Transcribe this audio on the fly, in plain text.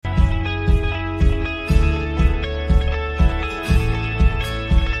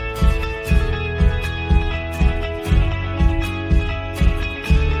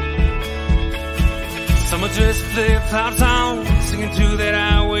pops on, singing to that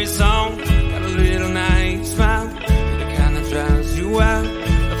highway song. Got a little naive smile, the kind that drives you out.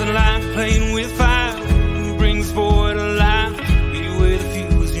 Nothing like playing with fire, brings the boy to life. Beat you with a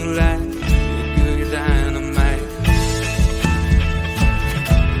fuse you light, you're good, you're dynamite.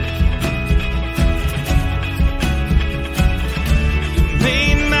 You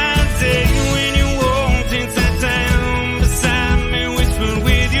made my day when you walked into town beside me, whispered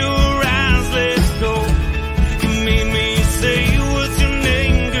with your eyes, let's go. You made me say, what's your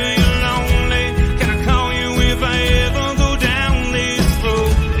name, girl, you're lonely. Can I call you if I ever go down this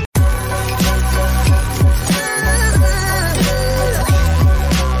road?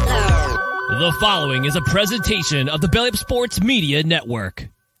 The following is a presentation of the Belly Up Sports Media Network.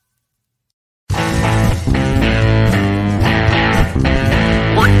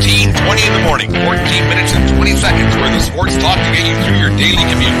 14:20 in the morning, 14 minutes and 20 seconds where the sports talk to get you through your daily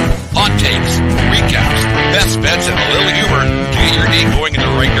commute. Hot takes, recaps, best bets, and a little humor to get your day going in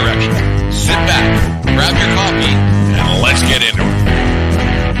the right direction. Sit back, grab your coffee, and let's get into it.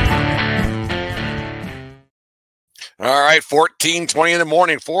 All right, 14:20 in the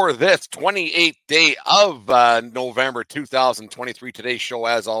morning for this 28th day of November 2023. Today's show,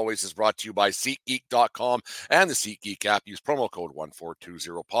 as always, is brought to you by SeatGeek.com and the SeatGeek app. Use promo code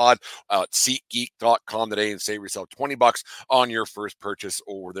 1420pod at SeatGeek.com today and save yourself $20 on your first purchase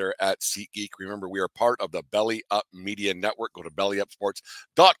over there at SeatGeek. Remember, we are part of the Belly Up Media Network. Go to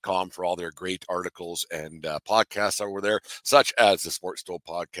BellyUpSports.com for all their great articles and podcasts over there, such as the Sports Stove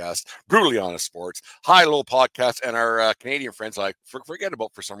podcast, Brutally Honest Sports, High Low podcast, and our Canadian friends I forget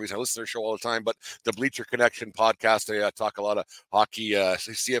about for some reason. I listen to their show all the time, but the Bleacher Connection podcast, they talk a lot of hockey,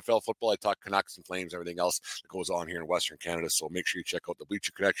 CFL football. I talk Canucks and Flames, everything else that goes on here in Western Canada. So make sure you check out the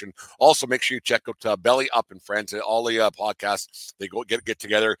Bleacher Connection. Also, make sure you check out Belly Up and Friends. All the podcasts, they go get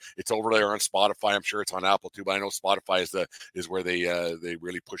together. It's over there on Spotify. I'm sure it's on Apple too, but I know Spotify is where they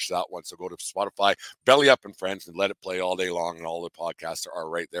really push that one. So go to Spotify, Belly Up and Friends, and let it play all day long. And all the podcasts are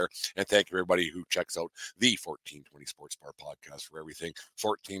right there. And thank you everybody who checks out the 1420 Sports Bar podcast for everything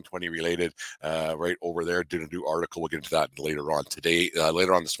 1420 related, right over there. Did a new article. We'll get into that later on today,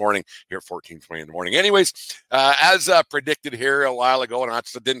 later on this morning here at 1420 in the morning. Anyways, as predicted here a while ago, and I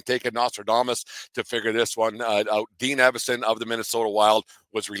didn't take a Nostradamus to figure this one out. Dean Evason of the Minnesota Wild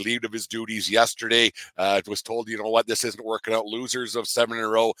was relieved of his duties yesterday. Was told, you know what, this isn't working out. Losers of 7 in a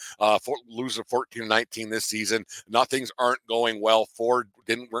row, loser 14-19 this season. Nothing's weren't going well for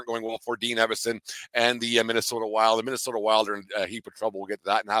Dean Evason and the Minnesota Wild. The Minnesota Wild are in a heap of trouble. We'll get to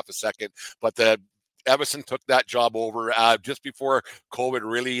that in half a second. But Evason took that job over just before COVID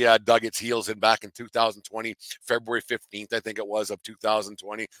really dug its heels in back in 2020, February 15th, I think it was, of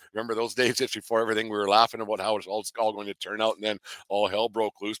 2020. Remember those days just before everything? We were laughing about how it's all going to turn out, and then all hell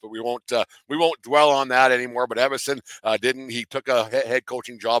broke loose. But we won't dwell on that anymore. But Evason he took a head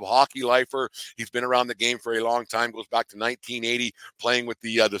coaching job, hockey lifer. He's been around the game for a long time, goes back to 1980, playing with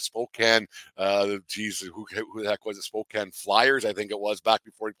the Spokane, who the heck was it? Spokane Flyers, I think it was, back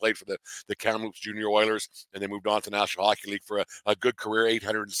before he played for the Kamloops Junior Oilers, and then moved on to National Hockey League for a good career,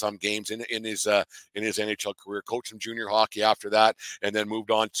 800 and some games in his NHL career. Coached some junior hockey after that, and then moved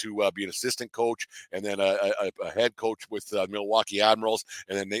on to be an assistant coach, and then a head coach with Milwaukee Admirals,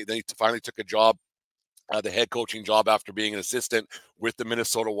 and then they finally took a job. The head coaching job after being an assistant with the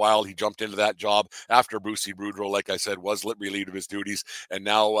Minnesota Wild. He jumped into that job after Brucey Boudreau, like I said, was relieved of his duties. And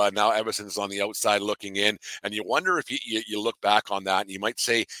now Evason's on the outside looking in. And you wonder if you look back on that and you might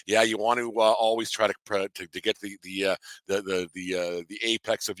say, yeah, you want to always try to get the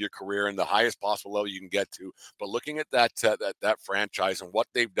apex of your career and the highest possible level you can get to. But looking at that franchise and what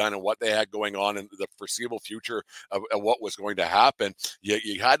they've done and what they had going on in the foreseeable future of what was going to happen,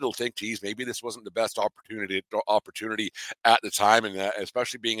 you had to think, geez, maybe this wasn't the best opportunity at the time. And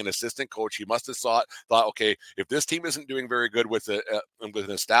especially being an assistant coach, he must have thought, okay, if this team isn't doing very good with an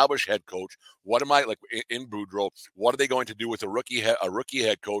established head coach, what am I like in Boudreau? What are they going to do with a rookie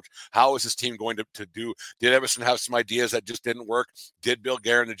head coach? How is this team going to do? Did Evason have some ideas that just didn't work? Did Bill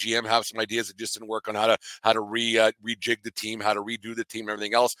Guerin, the GM, have some ideas that just didn't work on how to rejig the team, how to redo the team,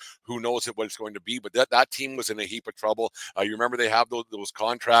 everything else? Who knows what it's going to be? But that team was in a heap of trouble. You remember they have those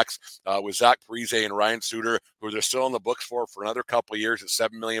contracts with Zach Parise and Ryan Suter, who they're still in the books for another couple of years at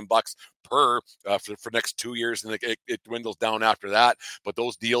 $7 million per for the next 2 years, and it dwindles down after that. But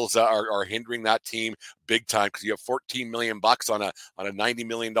those deals are hindering that team big time, because you have $14 million on a $90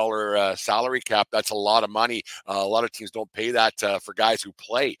 million salary cap. That's a lot of money. A lot of teams don't pay that for guys who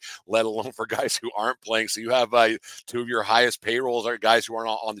play, let alone for guys who aren't playing. So you have two of your highest payrolls are guys who aren't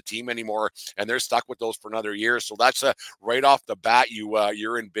on the team anymore, and they're stuck with those for another year. So that's right off the bat,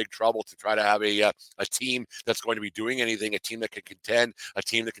 you're in big trouble to try to have a team that's going to be doing anything, a team that can contend, a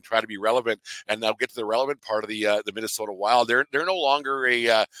team that can try to be relevant. And I'll get to the relevant part of the Minnesota Wild. They're no longer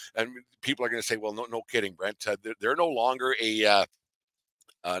and people are going to say, well, no kidding, Brent. They're no longer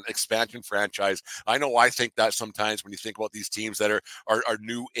an expansion franchise. I know I think that sometimes when you think about these teams that are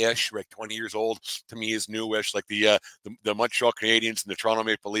new-ish, like 20 years old, to me is new-ish, like the Montreal Canadiens and the Toronto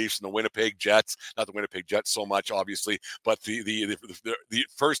Maple Leafs and the Winnipeg Jets. Not the Winnipeg Jets so much, obviously, but the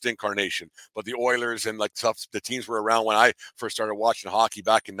first incarnation. But the Oilers and like the teams were around when I first started watching hockey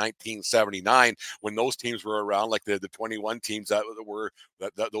back in 1979. When those teams were around, like the 21 teams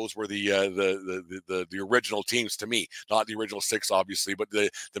those were the original teams to me, not the original 6, obviously, but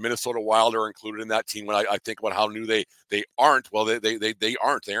the Minnesota Wild are included in that team. When I think about how new they aren't, well, they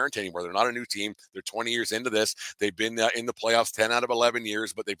aren't anymore. They're not a new team. They're 20 years into this. They've been in the playoffs 10 out of 11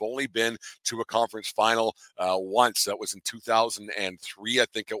 years, but they've only been to a conference final once. That was in 2003, I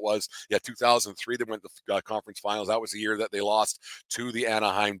think it was. Yeah, 2003 they went to the conference finals. That was the year that they lost to the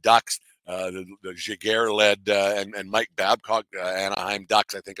Anaheim Ducks. The Jaguar-led and Mike Babcock Anaheim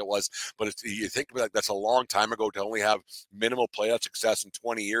Ducks, I think it was. But you think about it, that's a long time ago to only have minimal playoff success in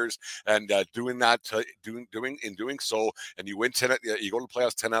 20 years, and doing so, and you win 10. You go to the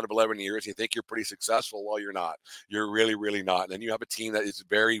playoffs 10 out of 11 years. You think you're pretty successful. Well, you're not. You're really, really not. And then you have a team that is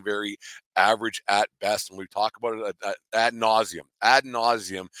very, very average at best, and we talk about it ad nauseum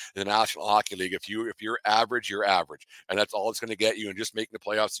in the National Hockey League. If you're average, you're average, and that's all it's going to get you. And just making the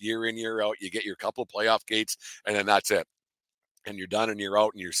playoffs year in, year out, you get your couple of playoff gates, and then that's it. And you're done and you're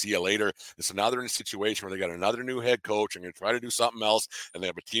out and you see you later. And so now they're in a situation where they got another new head coach and going to try to do something else. And they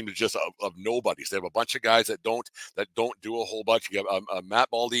have a team that's just of nobodies. They have a bunch of guys that don't do a whole bunch. You have Matt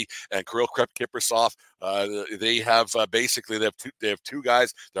Baldy and Kirill Kaprizov. They have basically they have two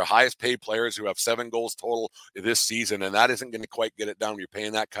guys, their highest paid players, who have 7 goals total this season, and that isn't going to quite get it down. You're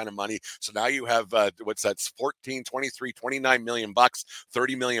paying that kind of money. So now you have what's that? 14, 23, 29 million bucks,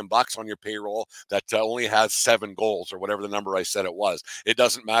 30 million bucks on your payroll that only has 7 goals or whatever the number I said it was. It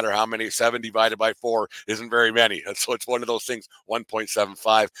doesn't matter how many. 7 divided by 4 isn't very many. And so it's one of those things,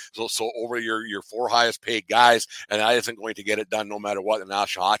 1.75. So over your 4 highest paid guys, and that isn't going to get it done no matter what in the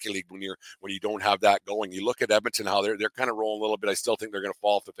National Hockey League when you don't have that going. You look at Edmonton, how they're kind of rolling a little bit. I still think they're going to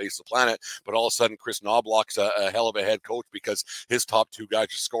fall off the face of the planet, but all of a sudden Chris Knobloch's a hell of a head coach because his top 2 guys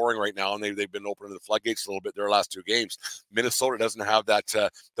are scoring right now, and they've been opening the floodgates a little bit their last 2 games. Minnesota doesn't have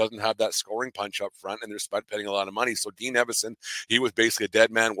that scoring punch up front, and they're spending a lot of money. So Dean Evason, he was basically a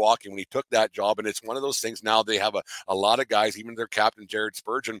dead man walking when he took that job. And it's one of those things now they have a lot of guys, even their captain, Jared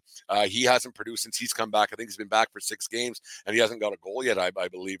Spurgeon, he hasn't produced since he's come back. I think he's been back for 6 games and he hasn't got a goal yet, I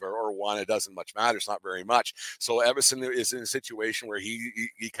believe, or one. It doesn't much matter. It's not very much. So Evason is in a situation where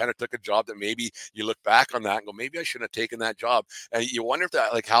he kind of took a job that maybe you look back on that and go, maybe I shouldn't have taken that job. And you wonder if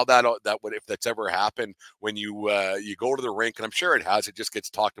that, like how that would, if that's ever happened when you go to the rink, and I'm sure it has, it just gets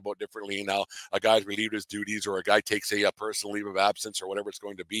talked about differently now. A guy's relieved his duties or a guy takes a personal leave of absence or whatever it's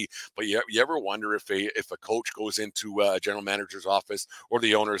going to be. But you ever wonder if a coach goes into a general manager's office or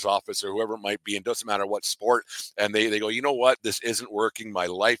the owner's office or whoever it might be, and doesn't matter what sport, and they go, you know what, this isn't working. My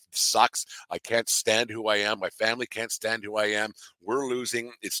life sucks. I can't stand who I am. My family can't stand who I am. We're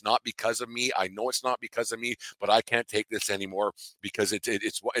losing. It's not because of me. I know it's not because of me, but I can't take this anymore because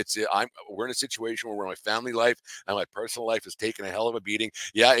we're in a situation where my family life and my personal life is taking a hell of a beating.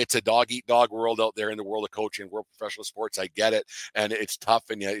 Yeah, it's a dog eat dog world out there in the world of coaching, world of professional sports. I get it, and it's tough.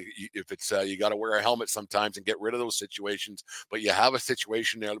 And if it's you got to wear a helmet sometimes and get rid of those situations. But you have a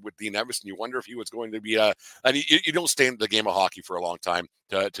situation there with Dean Evason. You wonder if he was going to be and you don't stay in the game of hockey for a long time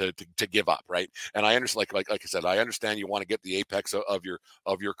to give up, right? And I understand, like I said, I understand you want to get the apex of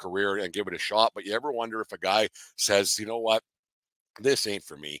your career and give it a shot. But you ever wonder if a guy says, you know what, this ain't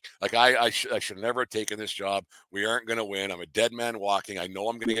for me. Like I should never have taken this job. We aren't going to win. I'm a dead man walking. I know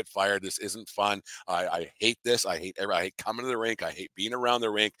I'm going to get fired. This isn't fun. I hate this. I hate coming to the rink. I hate being around the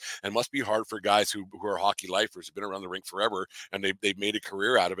rink. And it must be hard for guys who are hockey lifers, who've been around the rink forever, and they've made a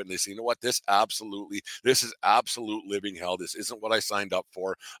career out of it. And they say, you know what, this is absolute living hell. This isn't what I signed up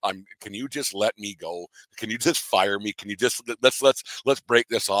for. Can you just let me go? Can you just fire me? Can you just let's break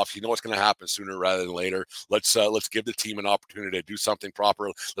this off? You know what's going to happen sooner rather than later. Let's give the team an opportunity to do something something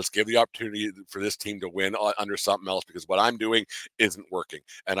proper. Let's give the opportunity for this team to win under something else, because what I'm doing isn't working.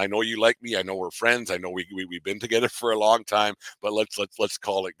 And I know you like me. I know we're friends. I know we've been together for a long time, but let's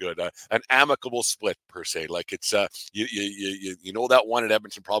call it good. An amicable split per se. Like it's you know that one at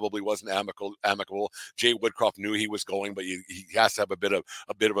Edmonton probably wasn't amicable. Jay Woodcroft knew he was going, but he has to have a bit of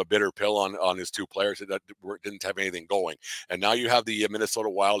a bitter pill on his two players that didn't have anything going. And now you have the Minnesota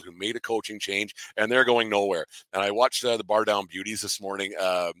Wild, who made a coaching change, and they're going nowhere. And I watched the Bar Down Beauties this morning.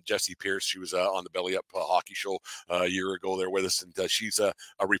 Jessie Pierce, she was on the Belly Up hockey show a year ago there with us, and she's a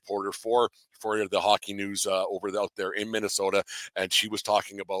reporter for the Hockey News out there in Minnesota, and she was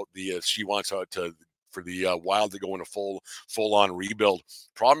talking about she wants for the Wild to go in a full on rebuild.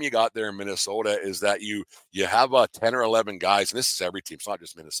 Problem you got there in Minnesota is that you have 10 or 11 guys, and this is every team. It's not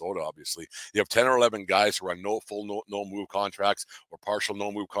just Minnesota, obviously. You have 10 or 11 guys who are on no move contracts or partial no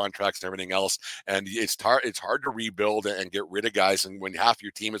move contracts and everything else, and it's hard to rebuild and get rid of guys. And when half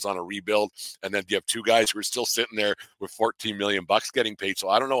your team is on a rebuild, and then you have two guys who are still sitting there with $14 million getting paid, so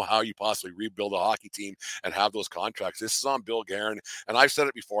I don't know how you possibly rebuild a hockey team and have those contracts. This is on Bill Guerin, and I've said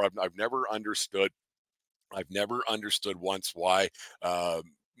it before. I've never understood once why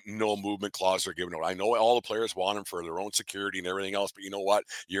no movement clause are given out. I know all the players want them for their own security and everything else, but you know what?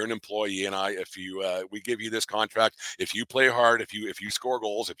 You're an employee, and we give you this contract. If you play hard, if you score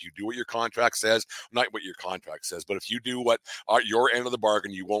goals, if you do what your contract says, not what your contract says, but if you do what your end of the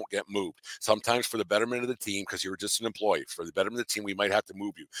bargain, you won't get moved. Sometimes for the betterment of the team, because you're just an employee, for the betterment of the team, we might have to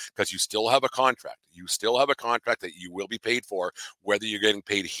move you because you still have a contract. You still have a contract that you will be paid for, whether you're getting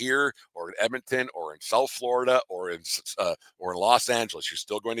paid here or in Edmonton or in South Florida or in Los Angeles. You're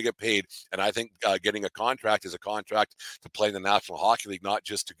still going to get paid. And I think getting a contract is a contract to play in the National Hockey League, not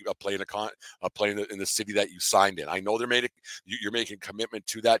just to play in in the city that you signed in. I know you're making a commitment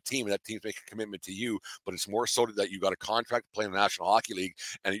to that team, and that team's making a commitment to you, but it's more so that you got a contract to play in the National Hockey League,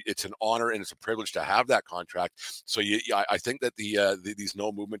 and it's an honor and it's a privilege to have that contract. So I think that these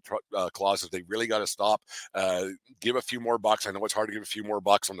no movement clauses, they really got to stop. Give a few more bucks. I know it's hard to give a few more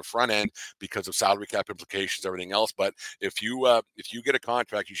bucks on the front end because of salary cap implications, everything else, but if you get a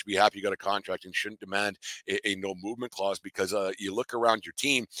contract, you should be happy you got a contract and shouldn't demand a no movement clause, because you look around your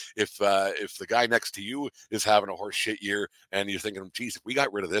team, if the guy next to you is having a horse shit year and you're thinking, geez, if we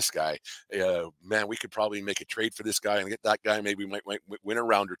got rid of this guy, man, we could probably make a trade for this guy and get that guy, maybe we might win a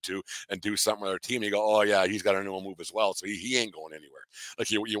round or two and do something with our team. You go, oh yeah, he's got a no move as well, so he ain't going anywhere.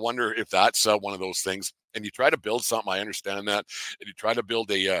 Like you wonder if that's one of those things. And you try to build something, I understand that, and you try to build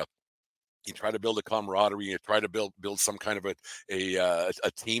a camaraderie. You try to build some kind of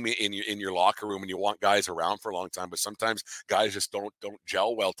a team in your locker room, and you want guys around for a long time. But sometimes guys just don't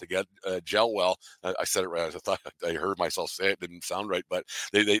gel well together. I said it right. I thought I heard myself say it. Didn't sound right, but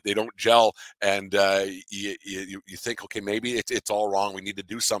they don't gel. And you think, okay, maybe it's all wrong. We need to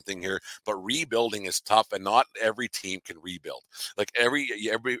do something here. But rebuilding is tough, and not every team can rebuild. Like every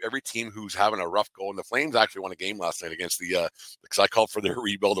team who's having a rough go. And the Flames actually won a game last night against because I called for their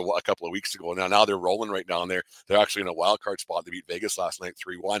rebuild a couple of weeks ago. Now they're rolling right now, and they're actually in a wild card spot. They beat Vegas last night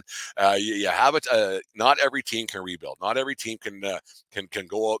 3-1. You have it. Not every team can rebuild. Not every team can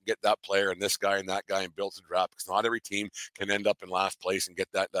go out, get that player and this guy and that guy and build a draft, because not every team can end up in last place and get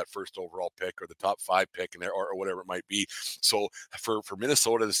that first overall pick or the top 5 pick or whatever it might be. So for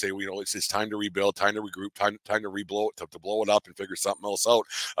Minnesota to say, it's time to rebuild, time to regroup, time to to blow it up and figure something else out.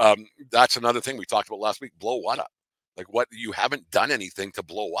 That's another thing we talked about last week. Blow what up? Like, what? You haven't done anything to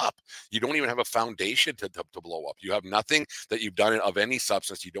blow up. You don't even have a foundation to blow up. You have nothing that you've done of any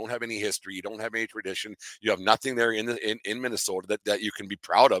substance. You don't have any history. You don't have any tradition. You have nothing there in Minnesota that you can be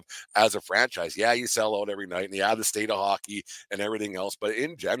proud of as a franchise. Yeah, you sell out every night, and you have the state of hockey and everything else, but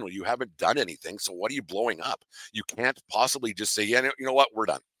in general, you haven't done anything. So what are you blowing up? You can't possibly just say, yeah, you know what, we're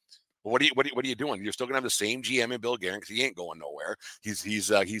done. What are you doing? You're still gonna have the same GM in Bill Guerin, because he ain't going nowhere. He's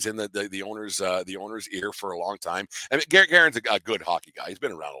in the owner's ear for a long time. I mean, Guerin's a good hockey guy. He's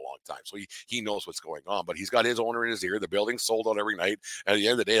been around a long time, so he knows what's going on. But he's got his owner in his ear. The building's sold out every night. And at the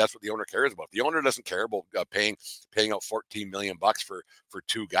end of the day, that's what the owner cares about. The owner doesn't care about paying out $14 million for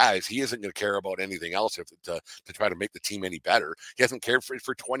 2 guys. He isn't going to care about anything else to try to make the team any better. He hasn't cared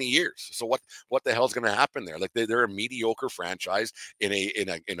for 20 years. So what the hell's going to happen there? Like they're a mediocre franchise in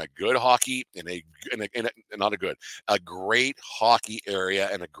a good hockey, a great hockey area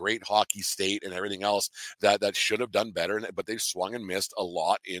and a great hockey state and everything else that should have done better, but they've swung and missed a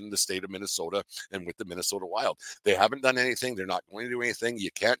lot in the state of Minnesota and with the Minnesota Wild. They haven't done anything. They're not going to do anything.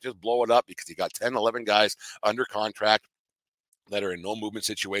 You can't just blow it up because you got 10, 11 guys under contract that are in no movement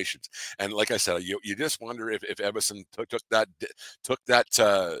situations. And like I said, you just wonder if Evason took that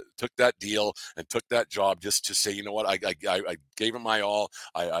deal and took that job just to say, you know what, I gave him my all.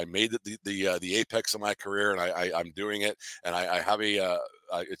 I made the apex of my career, and I'm doing it, and I have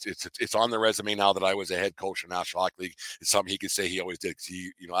it's on the resume now that I was a head coach in National Hockey League. It's something he could say he always did. He,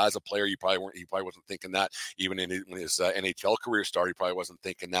 as a player, he probably wasn't thinking that. Even when his NHL career started, he probably wasn't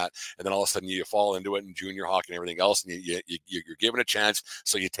thinking that. And then all of a sudden you fall into it in junior hockey and everything else, and you're given a chance,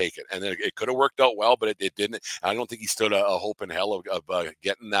 so you take it. And then it could have worked out well, but it didn't. I don't think he stood a hope in hell of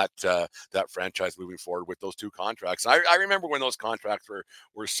getting that franchise moving forward with those 2 contracts. I remember when those contracts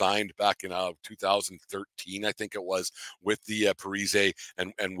were signed back in 2013, I think it was, with the Parise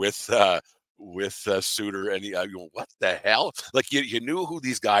and with Suter, and you know, what the hell? Like you knew who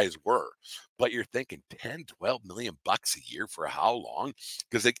these guys were, but you're thinking 10, 12 million bucks a year for how long?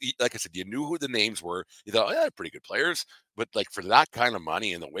 Because like I said, you knew who the names were. You thought, yeah, pretty good players. But like for that kind of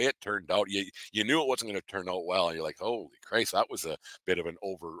money and the way it turned out, you knew it wasn't going to turn out well. And you're like, holy Christ, that was a bit of an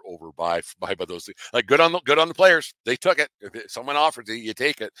overbuy by those. Like good on the players, they took it. If someone offers it, you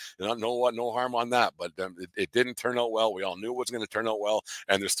take it. No harm on that. But it didn't turn out well. We all knew it was going to turn out well,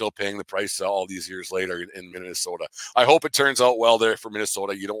 and they're still paying the price all these years later in Minnesota. I hope it turns out well there for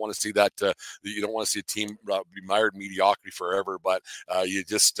Minnesota. You don't want to see that. You don't want to see a team be mired mediocrity forever. But you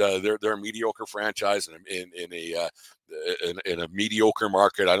just they're a mediocre franchise in a mediocre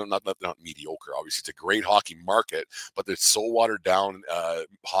market. Not mediocre. Obviously, it's a great hockey market, but it's so watered down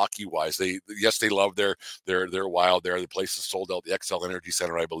hockey wise. They love their Wild there. The place is sold out, the XL Energy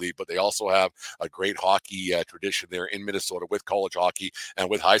Center, I believe, but they also have a great hockey tradition there in Minnesota with college hockey, and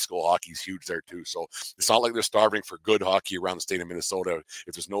with high school hockey is huge there too. So it's not like they're starving for good hockey around the state of Minnesota.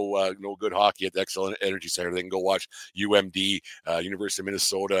 If there's no good hockey at the XL Energy Center, they can go watch UMD, University of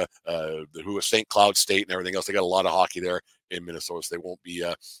Minnesota, who is St. Cloud State, and everything else. They got a lot of hockey there in Minnesota, so they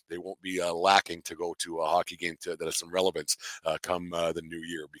won't be lacking to go to a hockey game that has some relevance come the new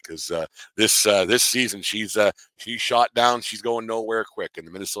year, because this season she's shot down. She's going nowhere quick, and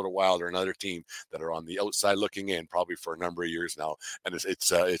the Minnesota Wild are another team that are on the outside looking in, probably for a number of years now, and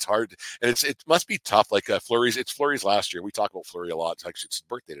it's hard, and it must be tough. Like Fleury's, it's Fleury's last year. We talk about Fleury a lot. It's his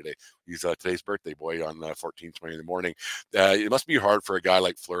birthday today. He's today's birthday boy on 14:20 in the morning. It must be hard for a guy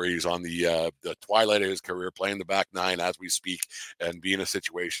like Fleury, who's on the twilight of his career, playing the back nine as we speak, and be in a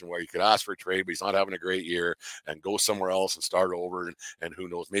situation where you could ask for a trade, but he's not having a great year, and go somewhere else and start over, and who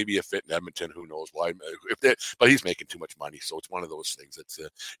knows, maybe a fit in Edmonton, who knows why, but he's making too much money, so it's one of those things. It's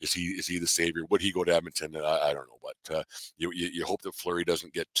is he the savior? Would he go to Edmonton? I don't know, but you hope that Fleury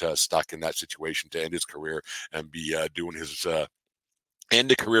doesn't get stuck in that situation to end his career and be doing his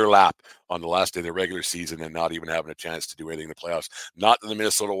end a career lap on the last day of the regular season and not even having a chance to do anything in the playoffs. Not that the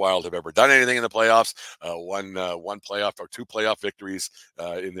Minnesota Wild have ever done anything in the playoffs. One playoff or 2 playoff victories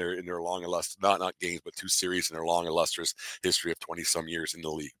in their long illustrious, not games, but 2 series in their long illustrious history of 20-some years in the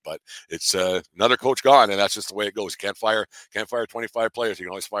league. But it's another coach gone, and that's just the way it goes. You can't fire 25 players. You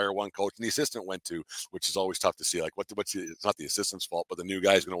can always fire one coach, and the assistant went to, which is always tough to see. Like it's not the assistant's fault, but the new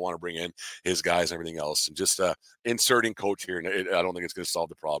guy's going to want to bring in his guys and everything else, and just inserting coach here. And I don't think it's going to solve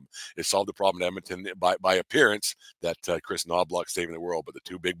the problem. It solved the problem in Edmonton by appearance that Chris Knoblauch saving the world, but the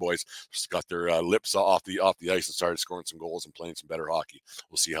 2 big boys just got their lips off the ice and started scoring some goals and playing some better hockey.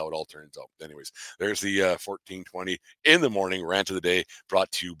 We'll see how it all turns out. Anyways, there's the 14:20 in the morning rant of the day,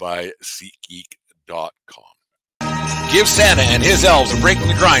 brought to you by SeatGeek.com. Give Santa and his elves a break from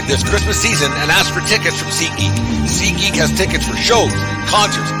the grind this Christmas season and ask for tickets from SeatGeek. SeatGeek has tickets for shows,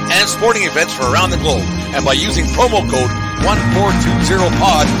 concerts, and sporting events for around the globe. And by using promo code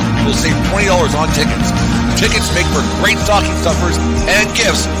 1420POD, you'll save $20 on tickets. Tickets make for great stocking stuffers and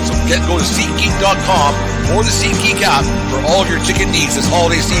gifts, so go to SeatGeek.com or the SeatGeek app for all of your ticket needs this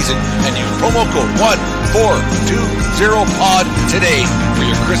holiday season, and use promo code 1420POD today for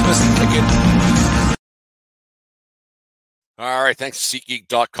your Christmas ticket. All right, thanks to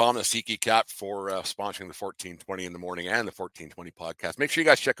SeatGeek.com, the SeatGeek app, for sponsoring the 14:20 in the morning and the 14:20 podcast. Make sure you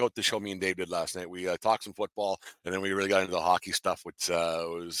guys check out the show me and Dave did last night. We talked some football, and then we really got into the hockey stuff, which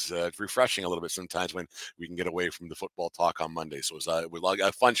was refreshing a little bit sometimes when we can get away from the football talk on Monday. So it was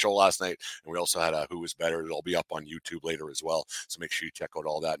a fun show last night, and we also had a Who Was Better. It'll be up on YouTube later as well. So make sure you check out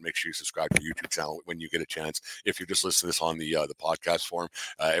all that. Make sure you subscribe to the YouTube channel when you get a chance. If you're just listening to this on the podcast form,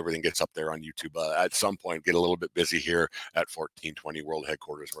 everything gets up there on YouTube. At some point, get a little bit busy here at at 1420 World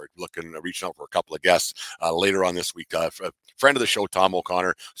Headquarters. We're reaching out for a couple of guests later on this week. A friend of the show, Tom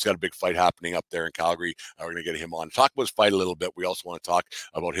O'Connor, who's got a big fight happening up there in Calgary. We're going to get him on, talk about his fight a little bit. We also want to talk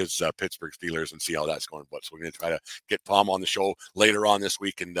about his Pittsburgh Steelers and see how that's going. So we're going to try to get Tom on the show later on this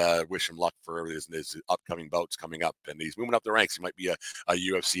week and wish him luck for his upcoming bouts coming up. And he's moving up the ranks. He might be a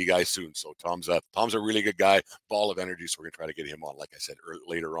UFC guy soon. So Tom's a really good guy, ball of energy. So we're going to try to get him on, like I said,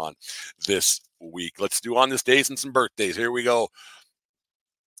 later on this week. Let's do on this days and some birthdays. Here we go.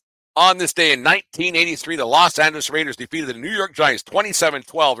 On this day in 1983, the Los Angeles Raiders defeated the New York Giants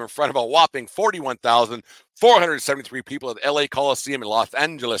 27-12 in front of a whopping 41,473 people at the LA Coliseum in Los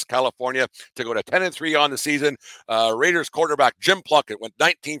Angeles, California, to go to 10-3 on the season. Raiders quarterback Jim Plunkett went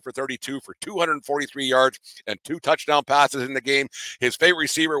 19 for 32 for 243 yards and 2 touchdown passes in the game. His favorite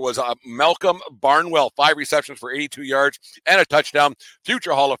receiver was Malcolm Barnwell, 5 receptions for 82 yards and a touchdown.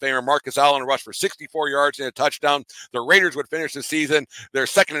 Future Hall of Famer Marcus Allen rushed for 64 yards and a touchdown. The Raiders would finish the season their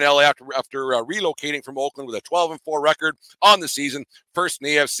second in LA after relocating from Oakland with a 12-4 record on the season, first in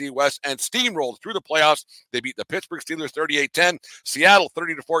the AFC West, and steamrolled through the playoffs. They beat the Pittsburgh Steelers 38-10, Seattle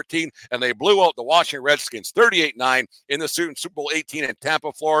 30-14, and they blew out the Washington Redskins 38-9 in the Super Bowl 18 in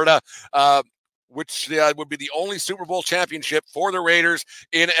Tampa, Florida. Which would be the only Super Bowl championship for the Raiders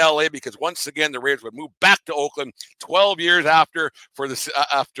in LA, because once again the Raiders would move back to Oakland 12 years after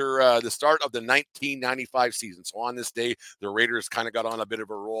the start of the 1995 season. So on this day, the Raiders kind of got on a bit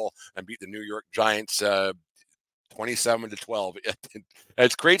of a roll and beat the New York Giants 27-12.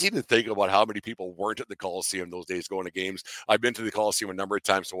 It's crazy to think about how many people weren't at the Coliseum those days going to games. I've been to the Coliseum a number of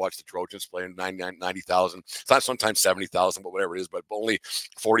times to watch the Trojans play in 90,000. It's not sometimes 70,000, but whatever it is, but only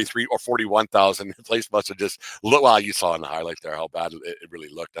 43 or 41,000. The place must have just looked, well, you saw in the highlight there how bad it really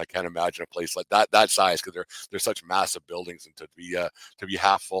looked. I can't imagine a place like that size, because they're such massive buildings, and to be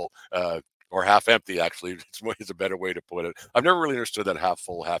half full, or half empty, actually, is a better way to put it. I've never really understood that half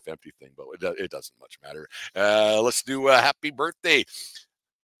full, half empty thing, but it doesn't much matter. Let's do a happy birthday.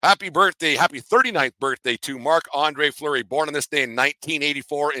 Happy 39th birthday to Marc-Andre Fleury, born on this day in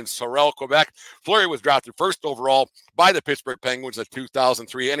 1984 in Sorel, Quebec. Fleury was drafted first overall by the Pittsburgh Penguins in the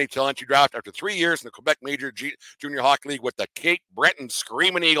 2003 NHL entry draft after 3 years in the Quebec Major Junior Hockey League with the Cape Breton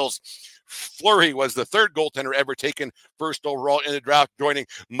Screaming Eagles. Fleury was the third goaltender ever taken first overall in the draft, joining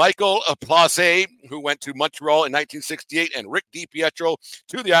Michael Place, who went to Montreal in 1968, and Rick DiPietro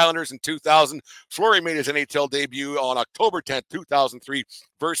to the Islanders in 2000. Fleury made his NHL debut on October 10th, 2003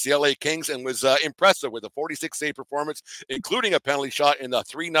 versus the LA Kings, and was impressive with a 46-save performance, including a penalty shot in the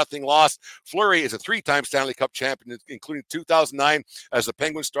 3-0 loss. Fleury is a 3-time Stanley Cup champion, including 2009 as the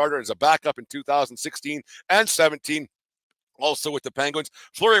Penguin starter, as a backup in 2016 and 17. Also with the Penguins,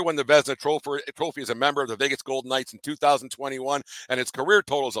 Fleury won the Vezina Trophy as a member of the Vegas Golden Knights in 2021, and its career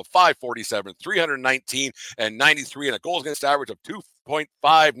totals of .547, 319, and 93, and a goals against average of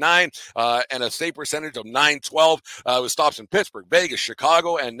 2.59, and a save percentage of .912. With stops in Pittsburgh, Vegas,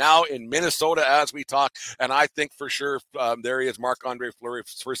 Chicago, and now in Minnesota as we talk. And I think for sure there he is, Marc-Andre Fleury,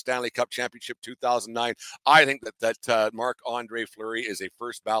 first Stanley Cup championship 2009. I think that Marc-Andre Fleury is a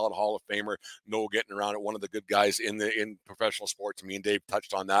first ballot Hall of Famer. No getting around it. One of the good guys in professional sports. Me and Dave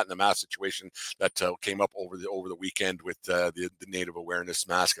touched on that in the mask situation that came up over the weekend with the Native Awareness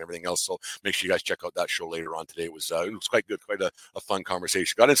mask and everything else. So make sure you guys check out that show later on today. It was quite good, quite a fun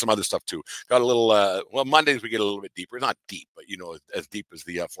conversation. Got in some other stuff too. Got a little well, Mondays we get a little bit deeper. Not deep, but as deep as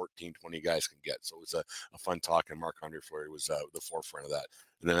the 1420 guys can get. So it was a fun talk, and Marc-Andre Fleury was the forefront of that.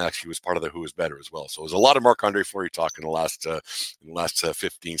 And then actually was part of the Who Is Better as well. So it was a lot of Marc-Andre Fleury talk in the last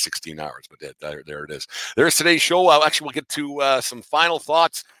 15, 16 hours. But there it is. There's today's show. We'll get to some final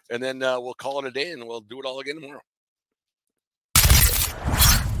thoughts, and then we'll call it a day, and we'll do it all again tomorrow.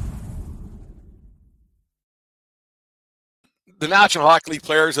 The National Hockey League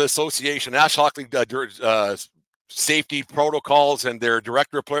Players Association, National Hockey League safety protocols, and their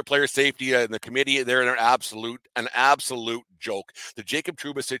director of player safety and the committee, they're an absolute joke. The Jacob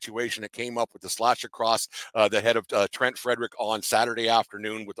Trouba situation that came up with the slash across the head of Trent Frederick on Saturday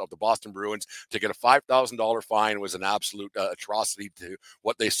afternoon of the Boston Bruins to get a $5,000 fine was an absolute atrocity to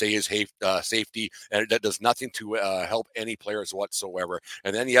what they say is safety, and that does nothing to help any players whatsoever.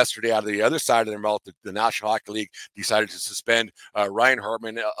 And then yesterday, out of the other side of their mouth, the National Hockey League decided to suspend Ryan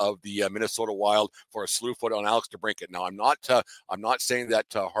Hartman of the Minnesota Wild for a slew foot on Alex DeBrincat. Now, I'm not saying that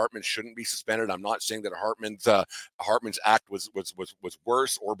Hartman shouldn't be suspended. I'm not saying that Hartman's act was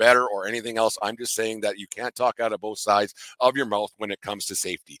worse or better or anything else. I'm just saying that you can't talk out of both sides of your mouth when it comes to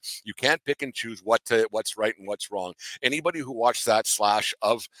safety. You can't pick and choose what's right and what's wrong. Anybody who watched that slash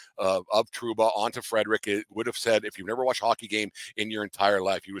of Trouba onto Frederic, it would have said, if you've never watched a hockey game in your entire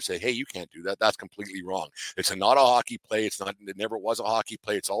life, you would say, hey, you can't do that. That's completely wrong. It's not a hockey play. It never was a hockey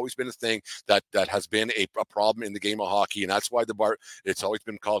play. It's always been a thing that has been a problem in the game of hockey, and that's why it's always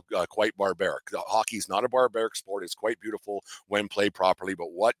been called quite barbaric. Hockey is not a barbaric sport. It's quite beautiful when played properly,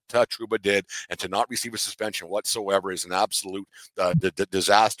 but what Trouba did, and to not receive a suspension whatsoever, is an absolute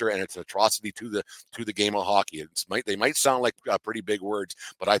disaster, and it's an atrocity to the game of hockey. They might sound like pretty big words,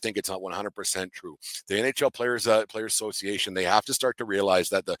 but I think it's not 100% true. The NHL Players Association, they have to start to realize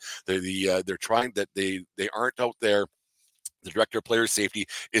that they're trying, that they aren't out there. The director of player safety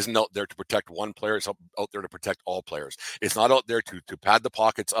isn't out there to protect one player. It's out there to protect all players. It's not out there to pad the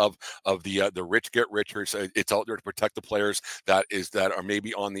pockets of the rich get richer. So it's out there to protect the players that are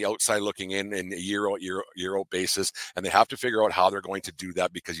maybe on the outside looking in a year out basis. And they have to figure out how they're going to do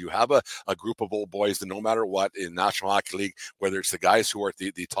that, because you have a group of old boys that no matter what in National Hockey League, whether it's the guys who are at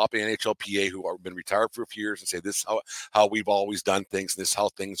the top of NHLPA who have been retired for a few years and say, this is how we've always done things, this is how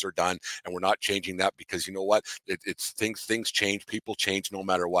things are done, and we're not changing that, because you know what? It's things change, people change no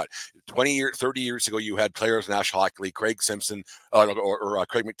matter what. 30 years ago, you had players in National Hockey League, Craig Simpson or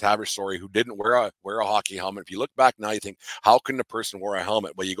Craig McTavish, who didn't wear a hockey helmet. If you look back now, you think, how can a person wear a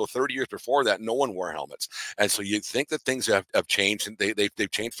helmet? Well, you go 30 years before that, no one wore helmets. And so you think that things have changed, and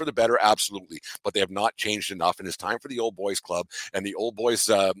they've changed for the better, absolutely, but they have not changed enough. And it's time for the old boys club and the old boys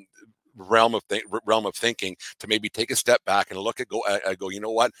realm of thinking to maybe take a step back and look at go, you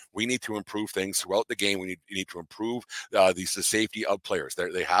know what, we need to improve things throughout the game. We need to improve the safety of players.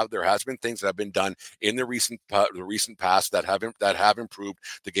 There has been things that have been done in the recent past that have improved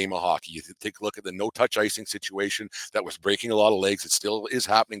the game of hockey. You take a look at the no touch icing situation that was breaking a lot of legs. It still is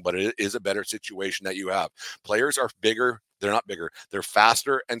happening, but it is a better situation that you have. Players are bigger. They're not bigger. They're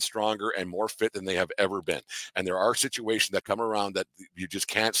faster and stronger and more fit than they have ever been. And there are situations that come around that you just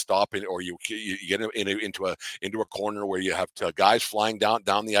can't stop it, or you get into a corner where you have guys flying down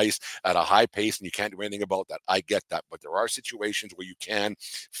the ice at a high pace, and you can't do anything about that. I get that, but there are situations where you can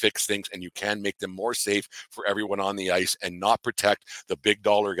fix things and you can make them more safe for everyone on the ice and not protect the big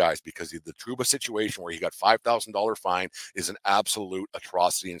dollar guys, because the Trouba situation where he got $5,000 fine is an absolute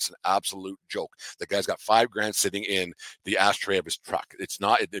atrocity, and it's an absolute joke. The guy's got $5,000 sitting in the ashtray of his truck. It's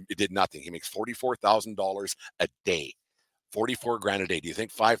not, it did nothing. He makes $44,000 a day. $44,000 a day. Do you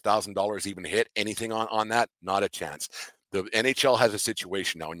think $5,000 even hit anything on that? Not a chance. The NHL has a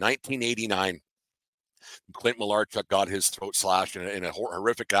situation now. In 1989, Clint Malarchuk got his throat slashed in a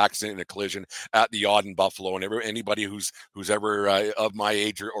horrific accident, in a collision at the Odd in Buffalo. And anybody who's ever of my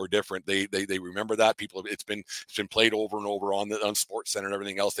age or different, they remember that. People, it's been played over and over on Sports Center and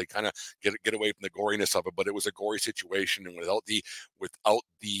everything else. They kind of get away from the goriness of it, but it was a gory situation, and without the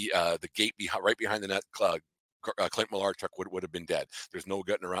gate right behind the net, Clint Malarchuk would have been dead. There's no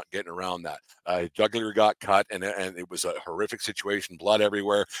getting around that. Jugular got cut, and it was a horrific situation. Blood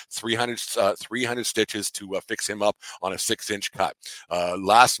everywhere. 300 stitches to fix him up on a 6-inch cut.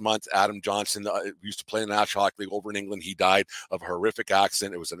 Last month, Adam Johnson used to play in the National Hockey League over in England. He died of a horrific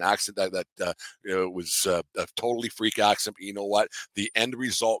accident. It was an accident that was a totally freak accident. But you know what? The end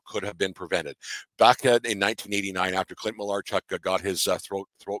result could have been prevented. Back in 1989, after Clint Malarchuk got his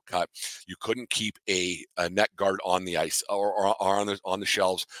throat cut, you couldn't keep a net guard on the ice or on the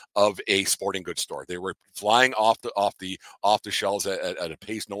shelves of a sporting goods store. They were flying off the shelves at a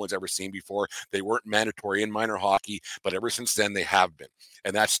pace no one's ever seen before. They weren't mandatory in minor hockey, but ever since then they have been.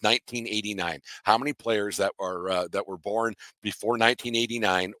 And that's 1989. How many players that were born before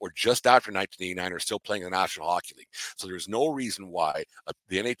 1989 or just after 1989 are still playing in the National Hockey League? So there's no reason why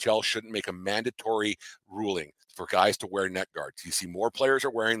the NHL shouldn't make a mandatory ruling for guys to wear neck guards. You see more players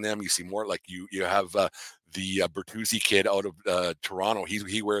are wearing them. You see more, like you have the Bertuzzi kid out of Toronto.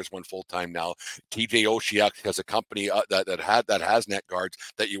 He wears one full time now. TJ Oshie has a company that has net guards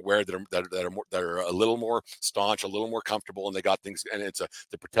that you wear that are a little more staunch, a little more comfortable, and they got things, and it's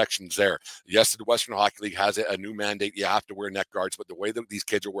the protection's there. Yes, the Western Hockey League has a new mandate. You have to wear neck guards, but the way that these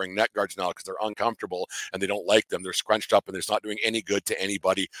kids are wearing neck guards now, because they're uncomfortable and they don't like them, they're scrunched up, and it's not doing any good to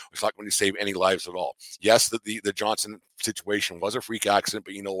anybody. It's not going to save any lives at all. Yes, the Johnson situation was a freak accident,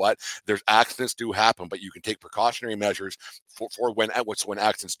 but you know what? There's accidents do happen, but you can take precautionary measures for when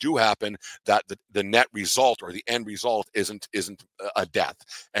accidents do happen, that the net result or the end result isn't a death.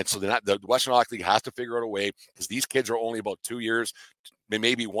 And so the Western Hockey League has to figure out a way, because these kids are only about 2 years,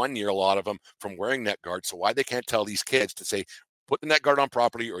 maybe 1 year, a lot of them, from wearing net guards. So why they can't tell these kids to say, put the net guard on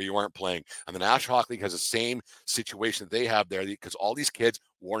properly or you aren't playing. And the National Hockey League has the same situation that they have there because all these kids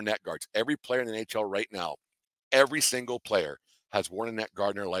wore net guards. Every player in the NHL right now, every single player has worn a net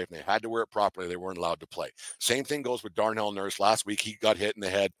guard in their life, and they had to wear it properly. They weren't allowed to play. Same thing goes with Darnell Nurse. Last week, he got hit in the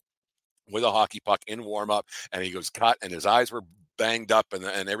head with a hockey puck in warm-up, and he was cut, and his eyes were banged up,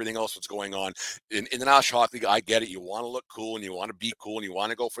 and everything else was going on. In the National Hockey League, I get it. You want to look cool, and you want to be cool, and you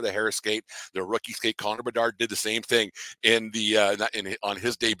want to go for the hair skate. The rookie skate, Connor Bedard did the same thing on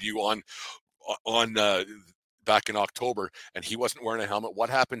his debut on back in October, and he wasn't wearing a helmet.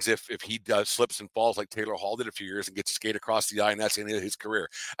 What happens if he slips and falls like Taylor Hall did a few years and gets a skate across the eye, and that's the end of his career?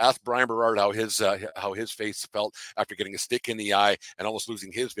 Ask Brian Berard how his face felt after getting a stick in the eye and almost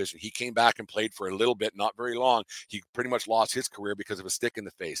losing his vision. He came back and played for a little bit, not very long. He pretty much lost his career because of a stick in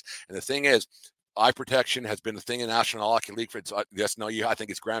the face. And the thing is, eye protection has been a thing in the National Hockey League for yes, no, I think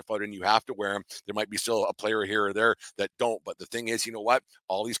it's grandfathered and you have to wear them. There might be still a player here or there that don't, but the thing is, you know what?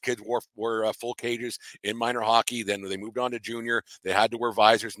 All these kids wore full cages in minor hockey. Then they moved on to junior. They had to wear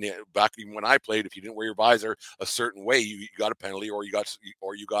visors. And back even when I played, if you didn't wear your visor a certain way, you got a penalty, or you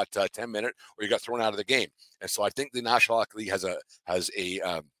got 10 minute, or you got thrown out of the game. And so I think the National Hockey League has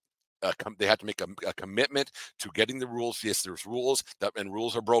they have to make a commitment to getting the rules. Yes, there's rules and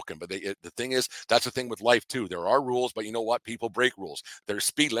rules are broken, but the thing is, that's the thing with life too. There are rules, but you know what? People break rules. There's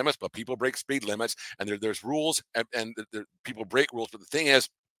speed limits, but people break speed limits, and there's rules and people break rules. But the thing is,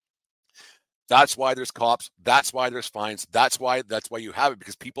 that's why there's cops. That's why there's fines. That's why you have it,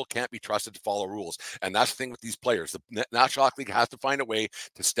 because people can't be trusted to follow rules. And that's the thing with these players. The National Hockey League has to find a way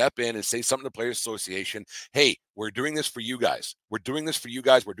to step in and say something to the Players Association. Hey, we're doing this for you guys. We're doing this for you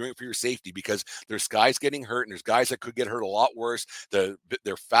guys. We're doing it for your safety, because there's guys getting hurt, and there's guys that could get hurt a lot worse. They're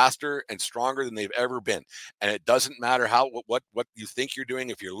faster and stronger than they've ever been. And it doesn't matter what you think you're doing.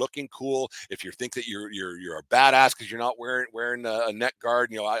 If you're looking cool, if you think that you're a badass because you're not wearing a net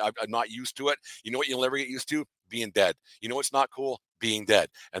guard, I'm not used to it. You know what you'll never get used to? Being dead. You know what's not cool? Being dead.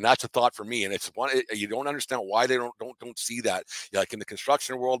 And that's a thought for me. And it's one, you don't understand why they don't see that. Like in the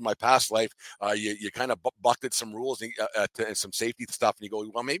construction world, in my past life, you kind of bucked some rules and some safety stuff, and you go,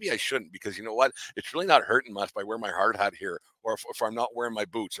 well, maybe I shouldn't, because you know what? It's really not hurting much if I wear my hard hat here, or if I'm not wearing my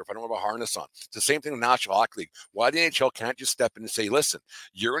boots, or if I don't have a harness on. It's the same thing with the National Hockey League. Why the NHL can't just step in and say, listen,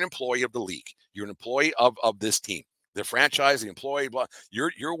 you're an employee of the league. You're an employee of this team. The franchise, the employee, blah,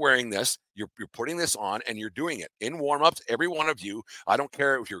 you're wearing this, you're putting this on, and you're doing it in warm-ups. Every one of you, I don't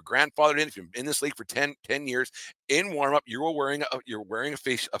care if you're grandfathered in, if you've been in this league for 10 years, in warm-up, you're wearing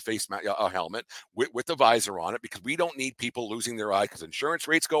a helmet with a visor on it, because we don't need people losing their eye, because insurance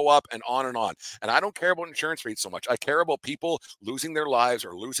rates go up and on and on. And I don't care about insurance rates so much. I care about people losing their lives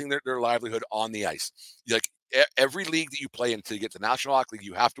or losing their livelihood on the ice. Like, every league that you play in, until you get to the National Hockey League,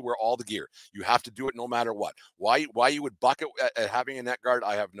 you have to wear all the gear. You have to do it no matter what. Why you would bucket at having a net guard,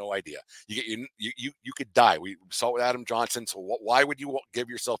 I have no idea. You could die. We saw it with Adam Johnson. So why would you give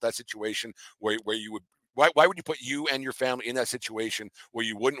yourself that situation where you would? Why would you put you and your family in that situation where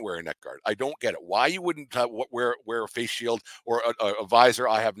you wouldn't wear a neck guard? I don't get it. Why you wouldn't wear a face shield or a visor,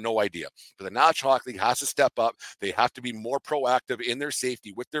 I have no idea. But the National Hockey League has to step up. They have to be more proactive in their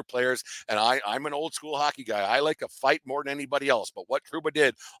safety with their players. And I'm an old school hockey guy. I like a fight more than anybody else. But what Trouba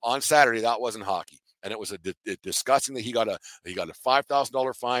did on Saturday, that wasn't hockey. And it was disgusting that he got a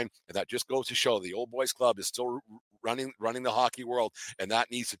 $5,000 fine, and that just goes to show the Old Boys Club is still running the hockey world, and that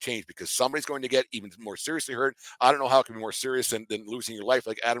needs to change, because somebody's going to get even more seriously hurt. I don't know how it can be more serious than losing your life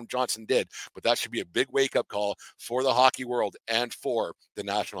like Adam Johnson did, but that should be a big wake-up call for the hockey world and for the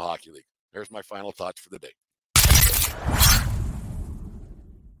National Hockey League. There's my final thoughts for the day.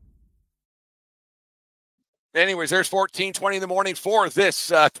 Anyways, there's 14:20 in the morning for this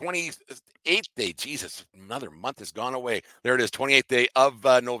 28th day. Jesus, another month has gone away. There it is, 28th day of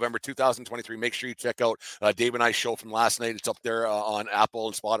November 2023. Make sure you check out Dave and I's show from last night. It's up there on Apple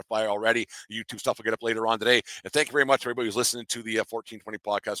and Spotify already. YouTube stuff will get up later on today. And thank you very much, everybody who's listening to the 1420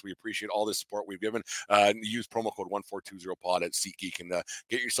 podcast. We appreciate all the support we've given. Use promo code 1420pod at SeatGeek and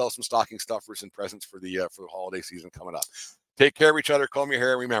get yourself some stocking stuffers and presents for the holiday season coming up. Take care of each other. Comb your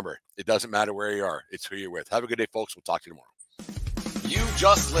hair. Remember, it doesn't matter where you are. It's who you're with. Have a good day, folks. We'll talk to you tomorrow. You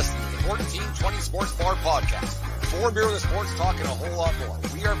just listened to the 1420 Sports Bar podcast. For Beer with the Sports, talking a whole lot more.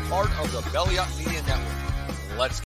 We are part of the Belly Up Media Network. Let's